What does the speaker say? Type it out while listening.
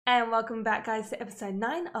And welcome back, guys, to episode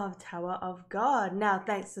 9 of Tower of God. Now,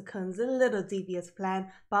 thanks to Kun's little devious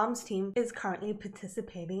plan, Bomb's team is currently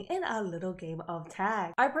participating in our little game of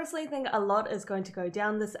tag. I personally think a lot is going to go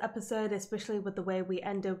down this episode, especially with the way we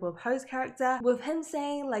ended with Ho's character, with him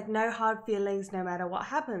saying, like, no hard feelings no matter what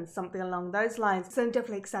happens, something along those lines. So I'm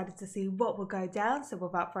definitely excited to see what will go down. So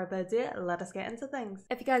without further ado, let us get into things.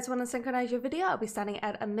 If you guys want to synchronize your video, I'll be starting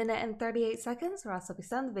at 1 minute and 38 seconds, or else I'll be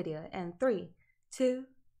starting the video in 3, 2,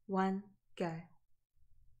 1, go.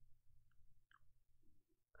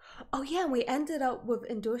 Oh yeah, and we ended up with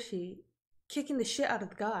Indoshi kicking the shit out of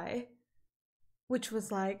the guy, which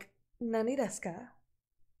was like, nani desu ka?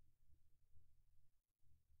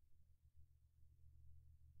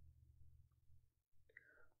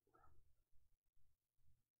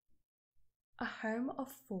 A home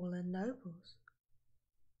of fallen nobles.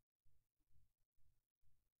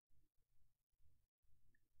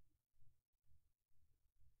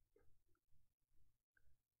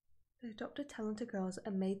 They adopted talented girls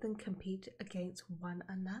and made them compete against one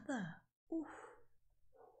another. Oof.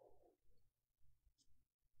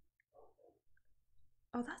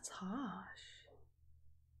 Oh, that's harsh.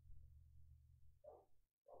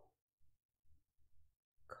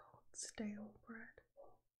 Cold, stale bread.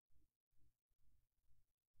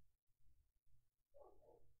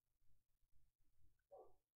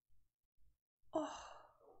 Oh.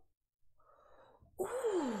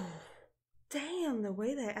 Ooh. Damn, the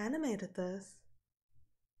way they animated this.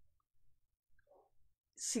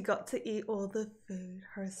 She got to eat all the food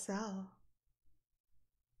herself.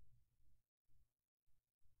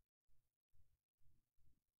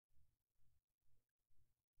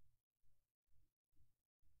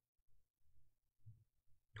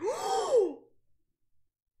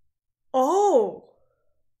 Oh!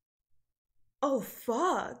 Oh,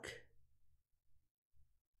 fuck.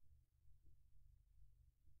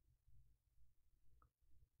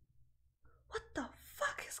 What the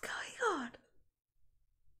fuck is going on?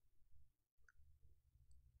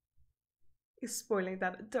 You're spoiling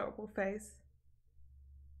that adorable face.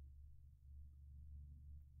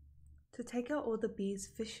 To take out all the bees'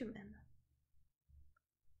 fishermen.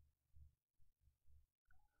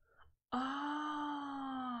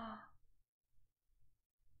 Ah.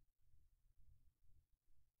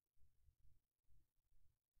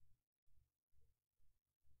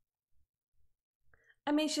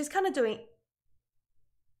 I mean, she's kind of doing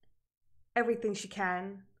everything she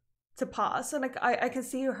can to pass, and like I can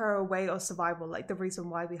see her way of survival, like the reason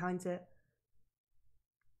why behind it.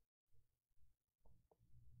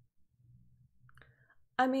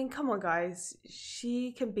 I mean, come on, guys.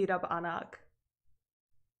 She can beat up Anak.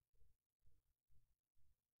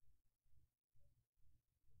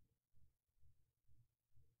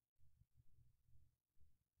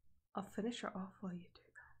 I'll finish her off while you do that.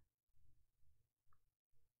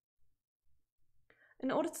 In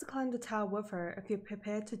order to climb the tower with her, if you're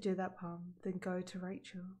prepared to do that, Palm, then go to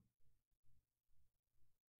Rachel.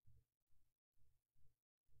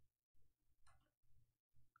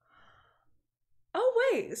 Oh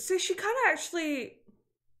wait, so she kind of actually...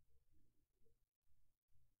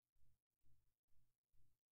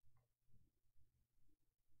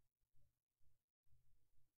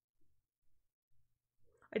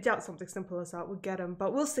 I doubt something simple as that would get him,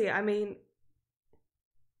 but we'll see. I mean,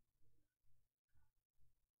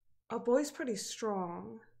 our boy's pretty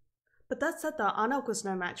strong. But that said, though, Anak was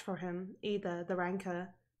no match for him either, the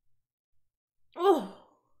ranker. Oh,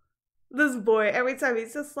 this boy, every time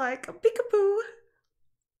he's just like, peekaboo.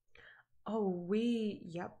 Oh,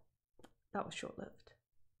 yep, that was short-lived.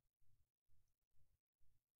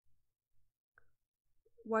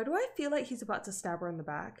 Why do I feel like he's about to stab her in the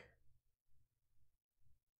back?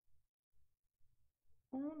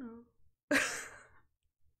 Oh no.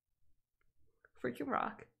 Freaking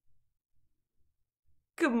rock.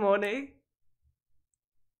 Good morning.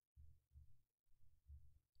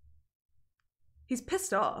 He's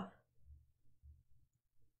pissed off.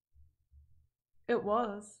 It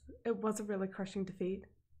was a really crushing defeat.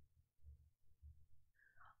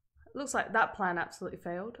 Looks like that plan absolutely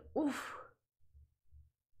failed. Oof.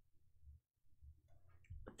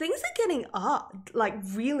 Things are getting like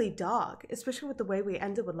really dark, especially with the way we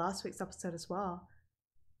ended with last week's episode as well.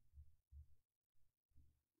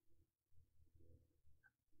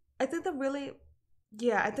 I think they're really,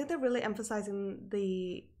 yeah, I think they're really emphasizing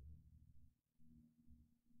the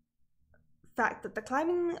fact that the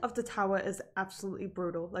climbing of the tower is absolutely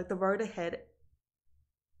brutal. Like, the road ahead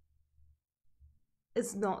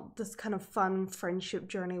is not this kind of fun friendship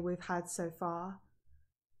journey we've had so far.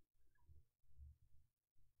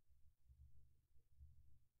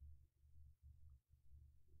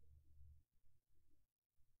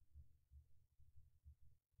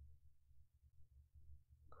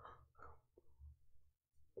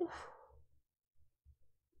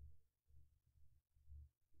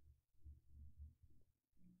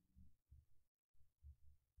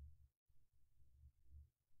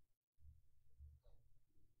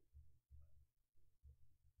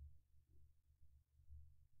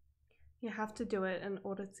 You have to do it in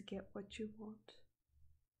order to get what you want.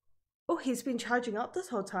 Oh, he's been charging up this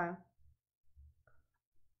whole time.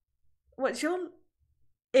 What's your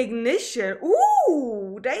ignition?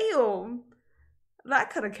 Ooh, damn.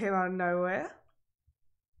 That could have came out of nowhere.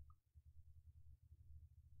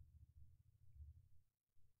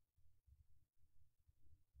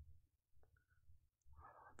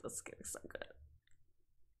 This is getting so good.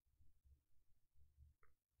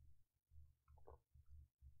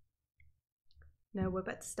 No, we're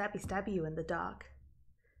about to stabby you in the dark.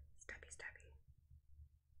 Stabby.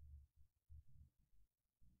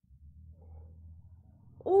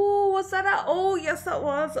 Oh, was that a— oh, yes, that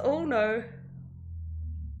was. Oh, no.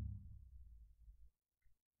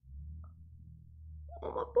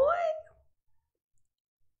 Oh, my boy.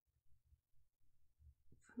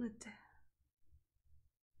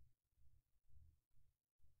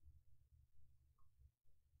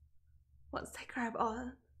 Once they grab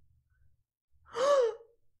on.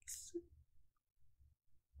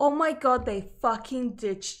 Oh my god, they fucking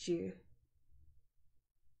ditched you.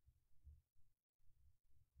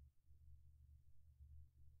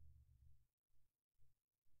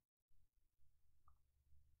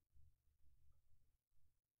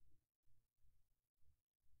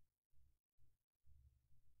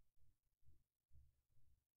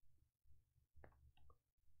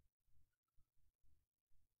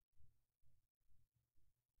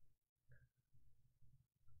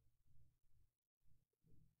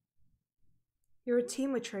 You're a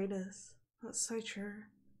team of traitors. That's so true.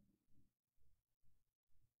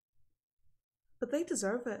 But they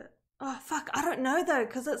deserve it. Oh, fuck. I don't know, though,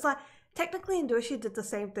 because it's like, technically Ndoshi did the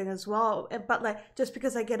same thing as well. But, like, just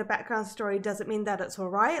because I get a background story doesn't mean that it's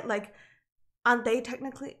alright. Like, aren't they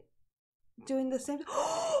technically doing the same thing?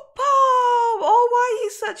 Oh, Pom! Oh, why are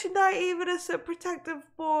you such a naive, innocent, protective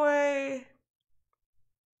boy?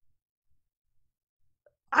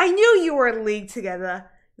 I knew you were in league together,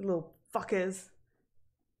 you little fuckers.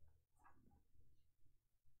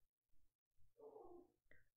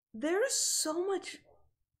 There is so much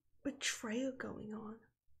betrayal going on.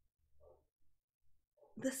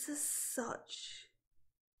 This is such...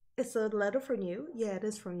 It's a letter from you? Yeah, it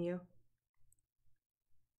is from you.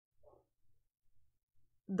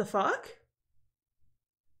 The fuck?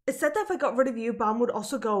 It said that if I got rid of you, Bam would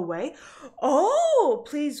also go away. Oh,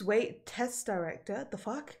 please wait, test director. The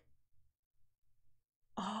fuck?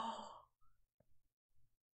 Oh.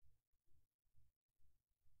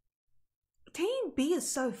 Team B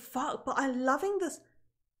is so fucked, but I'm loving this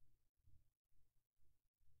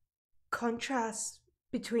contrast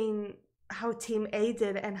between how Team A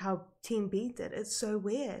did and how Team B did. It's so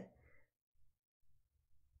weird.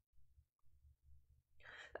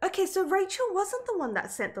 Okay, so Rachel wasn't the one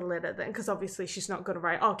that sent the letter then, because obviously she's not gonna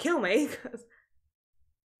write, oh, kill me.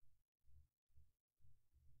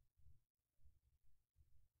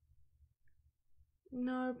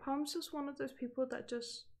 No, Palm's just one of those people that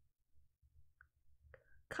just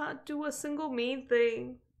can't do a single mean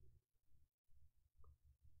thing.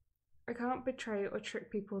 I can't betray or trick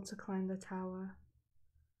people to climb the tower.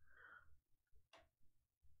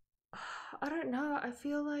 I don't know, I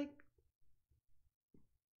feel like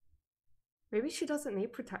maybe she doesn't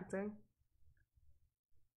need protecting.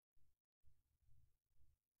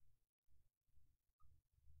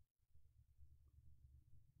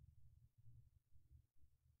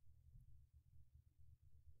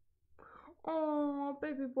 Oh,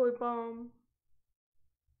 baby boy Bum.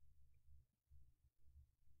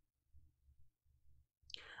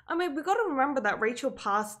 I mean, we gotta remember that Rachel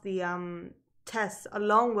passed the test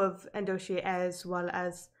along with Ndoshi as well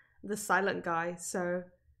as the silent guy, so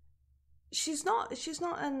she's not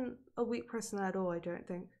a weak person at all, I don't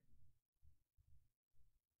think.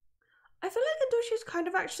 I feel like Ndoshi's kind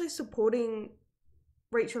of actually supporting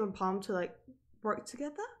Rachel and Palm to like work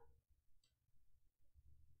together.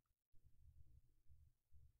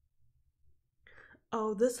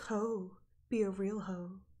 Oh, this hoe be a real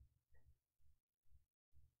hoe.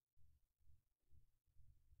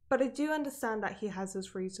 But I do understand that he has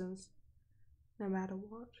his reasons, no matter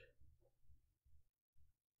what.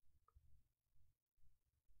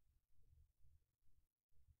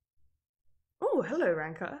 Oh, hello,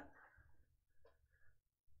 Ranka.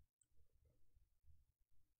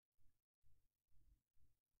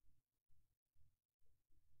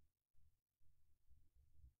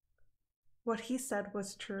 What he said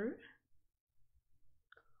was true.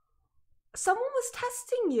 Someone was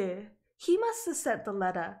testing you. He must have sent the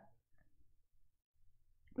letter.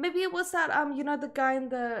 Maybe it was that, you know, the guy in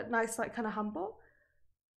the nice, like, kind of humble?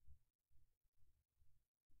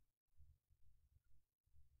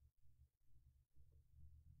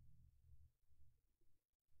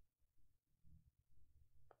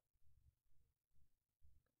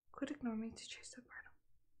 could ignore me to chase the bridle.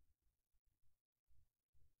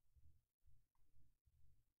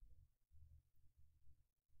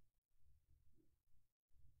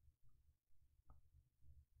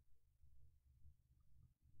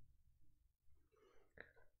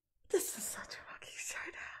 This is such a fucking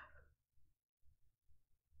showdown.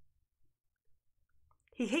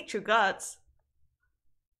 He hates your guts.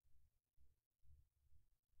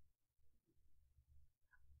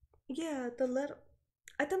 Yeah, the letter.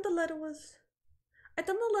 I think the letter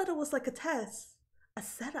was like a test, a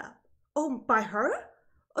setup. Oh, by her?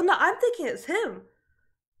 Oh no, I'm thinking it's him.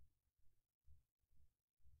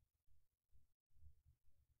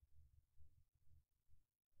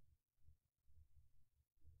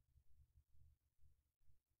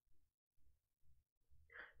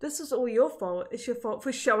 This is all your fault. It's your fault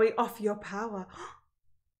for showing off your power.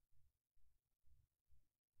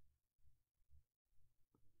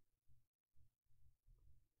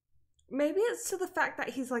 Maybe it's to the fact that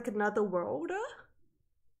he's like another worlder?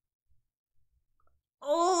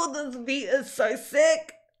 Oh, this beat is so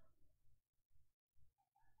sick.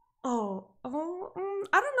 I don't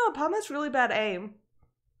know. Palm has really bad aim.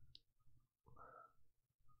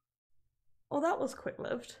 Oh, that was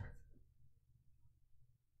quick-lived.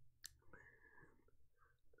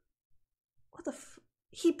 What the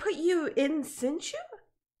he put you in Sinshu?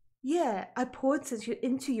 Yeah, I poured Sinshu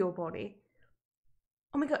into your body.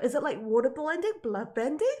 Oh my god, is it like water blending? Blood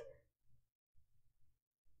bending?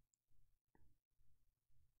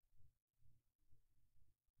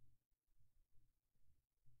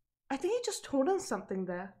 I think he just told him something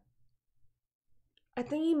there. I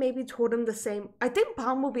think he maybe told him the same. I think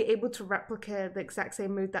Palm will be able to replicate the exact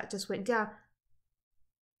same move that just went down.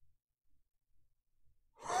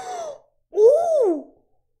 Ooh!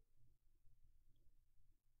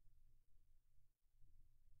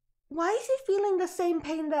 Why is he feeling the same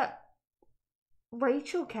pain that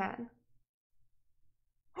Rachel can?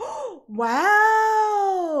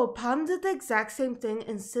 Wow! Palm did the exact same thing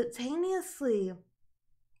instantaneously.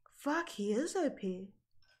 Fuck, he is OP.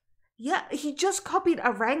 Yeah, he just copied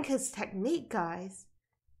Aranka's technique, guys.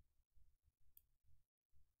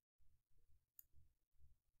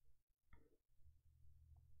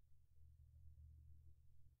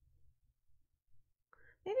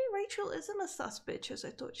 Maybe Rachel isn't a sus bitch as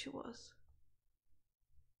I thought she was.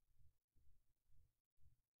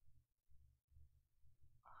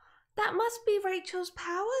 That must be Rachel's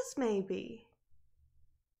powers, maybe.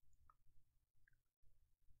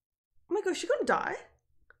 Oh my gosh, she gonna die?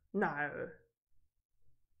 No.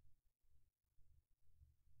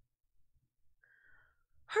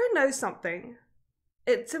 Her knows something.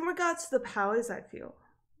 It's in regards to the powers, I feel.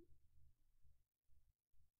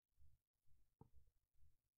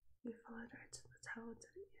 You followed her to the tower,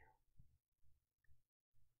 didn't you?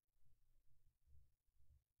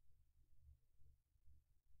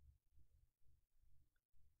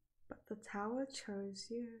 But the tower chose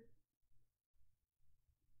you.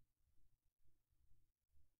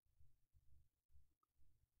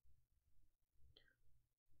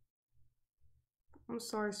 I'm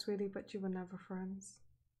sorry, sweetie, but you were never friends.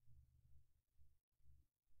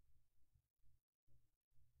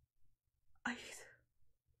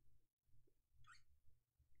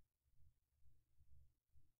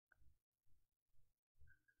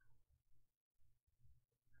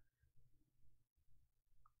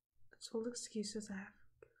 That's all the excuses I have.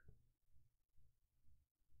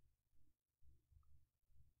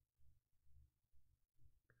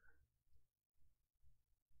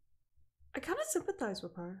 I kind of sympathize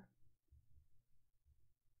with her.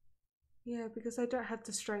 Yeah, because I don't have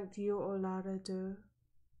the strength you or Lara do.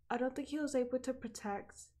 I don't think he was able to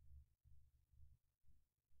protect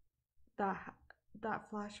that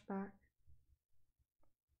flashback.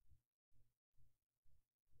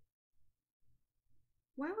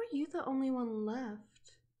 Why were you the only one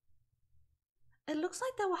left? It looks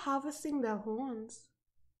like they were harvesting their horns.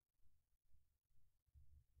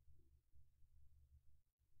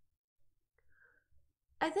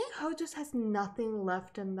 I think Ho just has nothing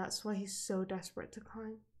left and that's why he's so desperate to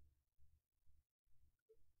climb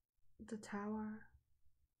the tower.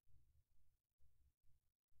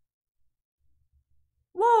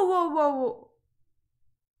 Whoa, whoa, whoa,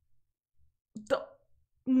 whoa.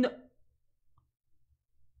 No.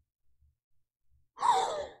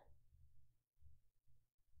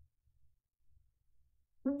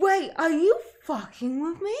 Wait, are you fucking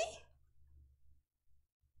with me?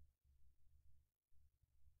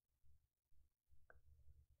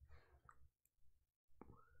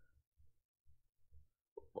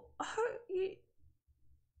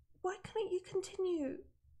 Why can't you continue?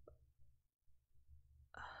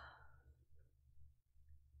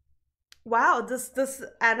 Wow, this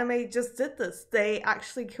anime just did this. They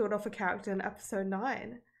actually killed off a character in episode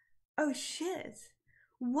 9. Oh shit.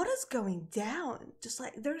 What is going down? Just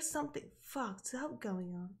like there's something fucked up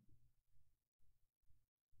going on.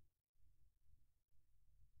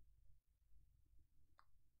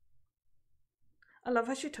 I love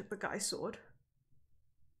how she took the guy's sword.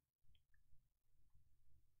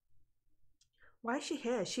 Why is she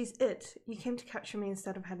here? She's it. You came to capture me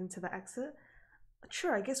instead of heading to the exit?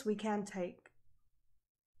 Sure, I guess we can take.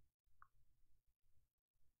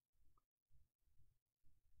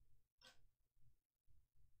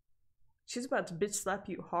 She's about to bitch slap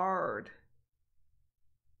you hard.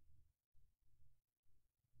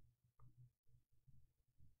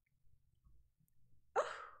 Oh.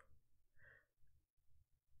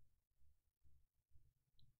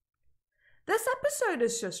 This episode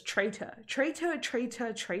is just traitor. Traitor,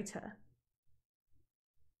 traitor, traitor.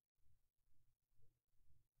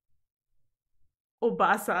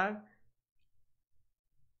 Obasa.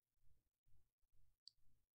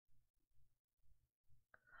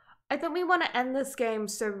 I think we want to end this game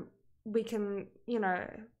so we can, you know,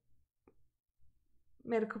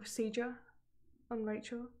 medical procedure on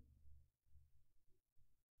Rachel.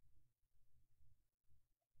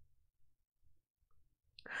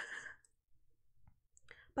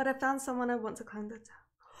 But I found someone I want to climb the tower.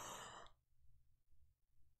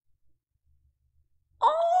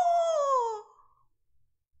 Oh!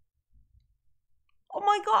 Oh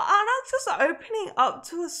my god, Anna's just opening up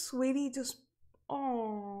to a sweetie just...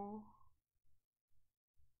 Oh.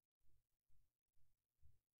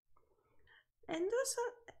 And there's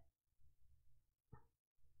a...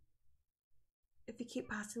 If you keep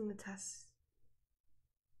passing the test.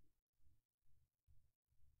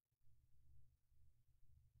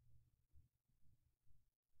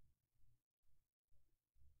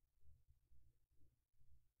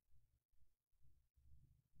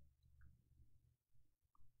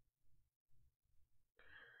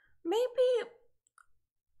 Maybe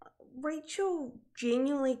Rachel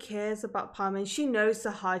genuinely cares about Palm and she knows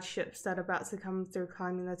the hardships that are about to come through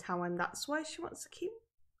climbing the tower, and that's why she wants to keep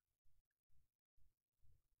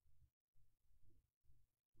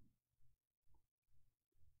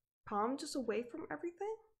Palm just away from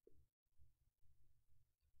everything.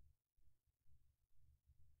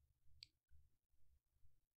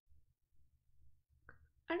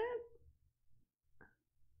 I don't...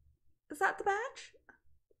 Is that the badge?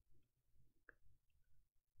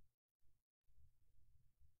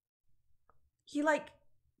 He like...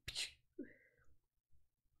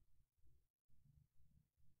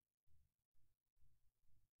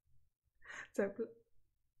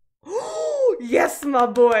 Oh, yes, my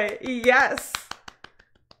boy. Yes.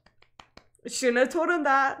 Shouldn't have told him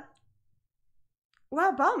that.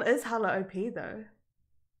 Wow, Bum is hella OP though.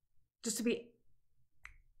 Just to be...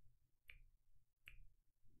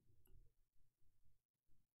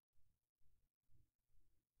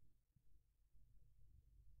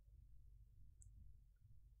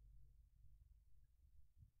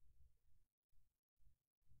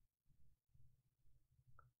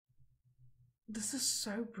 This is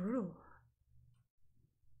so brutal.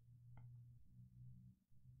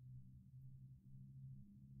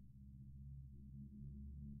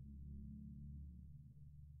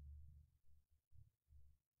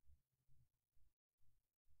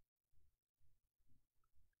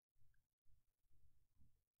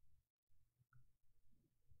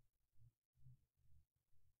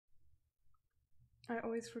 I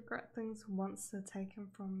always regret things once they're taken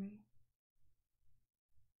from me.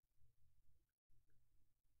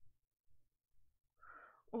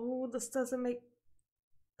 Oh, this doesn't make...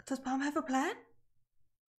 Does Palm have a plan?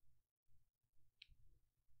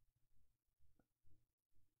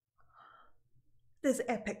 There's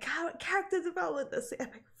epic character development, there's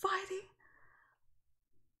epic fighting.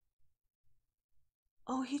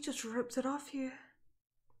 Oh, he just ripped it off you.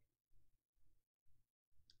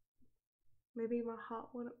 Maybe my heart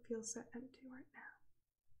wouldn't feel so empty right now.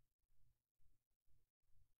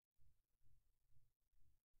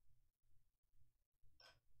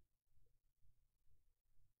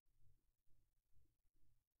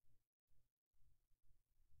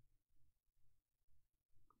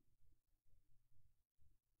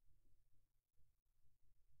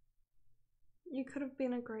 You could have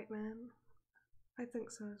been a great man. I think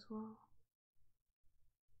so as well.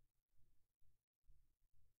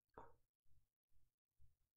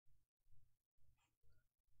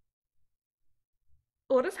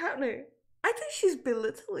 What is happening? I think she's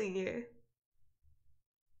belittling you.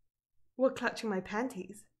 We're clutching my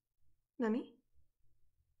panties. Nani?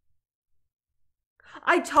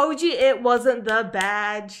 I told you it wasn't the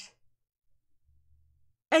badge.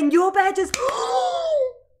 And your badge is,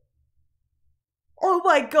 oh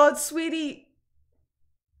my God, sweetie.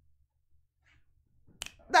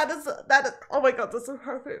 That is, oh my God, that's so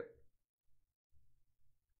perfect.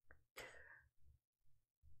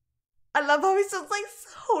 I love how he's just like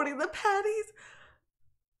holding the panties.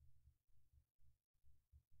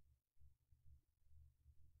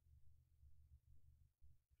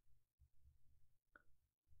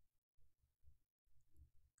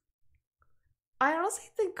 I honestly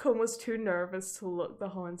think Kun was too nervous to look the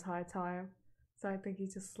whole entire time. So I think he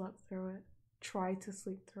just slept through it. Tried to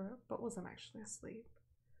sleep through it, but wasn't actually asleep.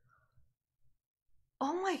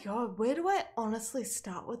 Oh my God, where do I honestly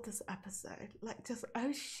start with this episode? Like just,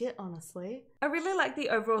 oh shit, honestly. I really like the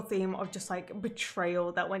overall theme of just like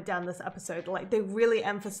betrayal that went down this episode. Like they really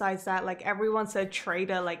emphasized that, like everyone said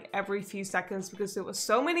traitor like every few seconds because there were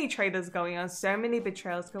so many traitors going on, so many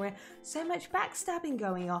betrayals going on, so much backstabbing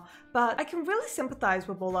going on. But I can really sympathize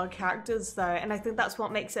with all our characters though, and I think that's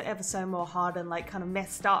what makes it ever so more hard and like kind of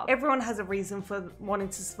messed up. Everyone has a reason for wanting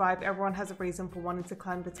to survive, everyone has a reason for wanting to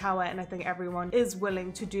climb the tower, and I think everyone is willing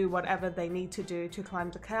to do whatever they need to do to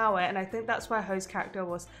climb the tower, and I think that's why Ho's character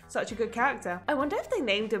was such a good character. I wonder if they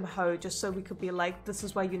named him Ho just so we could be like, this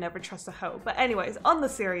is why you never trust a Ho. But anyways, on the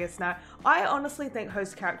serious note, I honestly think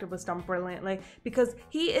Ho's character was done brilliantly because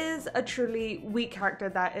he is a truly weak character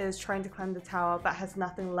that is trying to climb the tower but has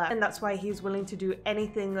nothing left, and that's why he's willing to do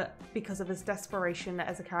anything because of his desperation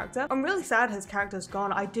as a character. I'm really sad his character's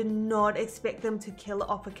gone. I did not expect them to kill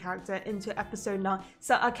off a character into episode 9.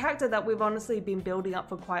 So a character that we've honestly been building up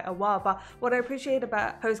for quite a while, but what I appreciate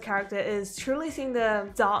about Ho's character is truly seeing the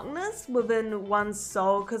darkness within one's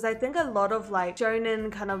soul, because I think a lot of like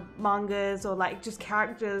shonen kind of mangas or like just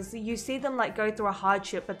characters, you see them like go through a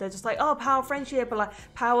hardship but they're just like, oh, power friendship or like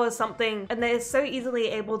power something, and they're so easily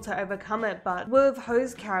able to overcome it. But with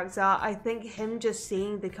Ho's character, I think him just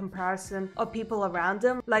seeing the comparison of people around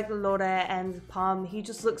him like Lorde and Palm, he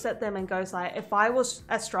just looks at them and goes like, if I was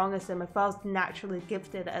as strong as them, if I was naturally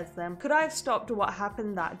gifted as them, could I have stopped what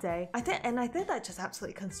happened that day? I think that just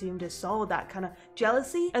absolutely consumed his soul. That kind of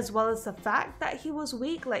jealousy as well as the fact that he was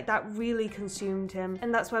weak, like that really consumed him.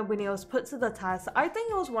 And that's why when he was put to the test, I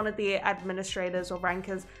think it was one of the administrators or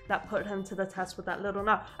rankers that put him to the test with that little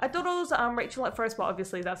note. I thought it was Rachel at first, but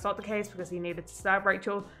obviously that's not the case because he needed to stab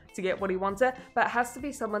Rachel to get what he wanted, but it has to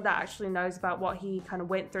be someone that actually knows about what he kind of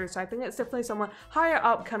went through. So I think it's definitely someone higher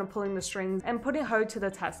up kind of pulling the strings and putting Ho to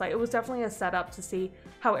the test. Like it was definitely a setup to see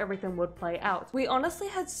how everything would play out. We honestly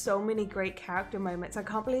had so many great character moments. I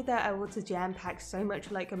can't believe they're able to jam pack so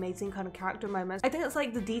much like amazing kind of character moments. I think it's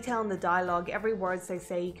like the detail in the dialogue, every words they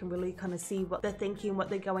say, you can really kind of see what they're thinking, what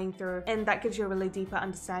they're going through, and that gives you a really deeper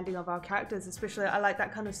understanding of our characters. Especially I like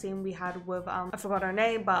that kind of scene we had with I forgot her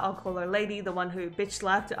name, but I'll call her Lady, the one who bitch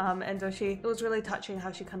slapped Endoshi. It was really touching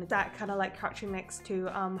how she kind of like crouching next to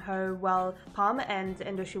Ho while Palm and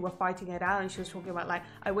Endoshi were fighting it out, and she was talking about like,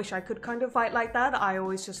 I wish I could kind of fight like that. I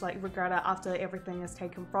always just like regret it after everything is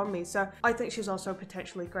taken from me. So I think she's also a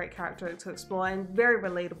potentially great character to explore and very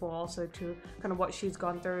relatable also to kind of what she's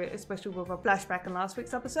gone through, especially with a flashback in last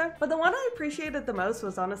week's episode. But the one I appreciated the most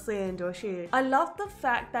was honestly Endoshi. I love the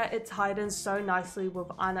fact that it tied in so nicely with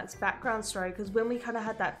Anak's background story, because when we kind of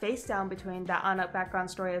had that face down between that Anak background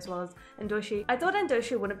story as well as Endoshi, I thought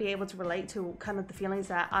Endoshi wouldn't be able to relate to kind of the feelings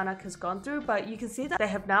that Anak has gone through, but you can see that they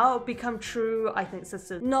have now become true, I think,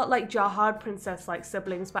 sisters. Not like Jahad princess like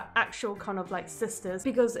siblings, but actual kind of like sisters,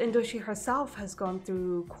 because Endoshi herself has gone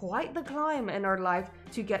through quite the climb in her life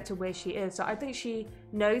to get to where she is. So I think she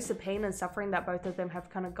knows the pain and suffering that both of them have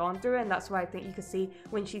kind of gone through, and that's why I think you could see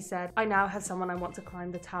when she said, I now have someone I want to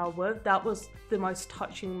climb the tower with. That was the most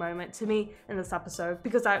touching moment to me in this episode,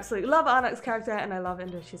 because I absolutely love Anak's character and I love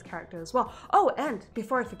Endoshi's character as well. Oh, and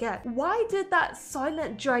before I forget, why did that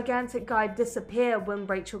silent gigantic guy disappear when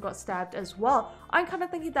Rachel got stabbed as well? I'm kind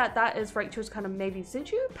of thinking that that is Rachel's kind of maybe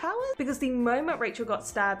Sinju powers, because the moment Rachel got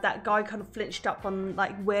stabbed, that guy kind of flinched up on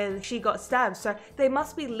like where she got stabbed, so they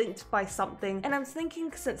must be linked by something. And I'm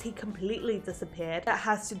thinking since he completely disappeared, that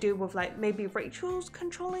has to do with like maybe Rachel's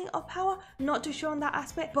controlling of power. Not too sure on that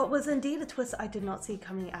aspect, but was indeed a twist I did not see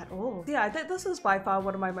coming at all. So yeah, I think this was by far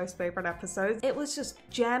one of my most favorite episodes. It was just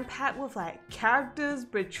jam-packed with like characters,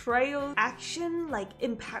 betrayal, action, like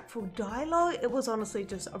impactful dialogue. It was honestly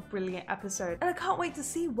just a brilliant episode, and I can't wait to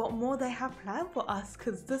see what more they have planned for us,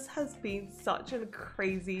 because this has been such a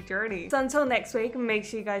crazy journey. So until next week, make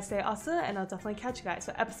sure you guys stay awesome, and I'll definitely catch you guys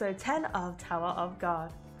for episode 10 of Tower of God.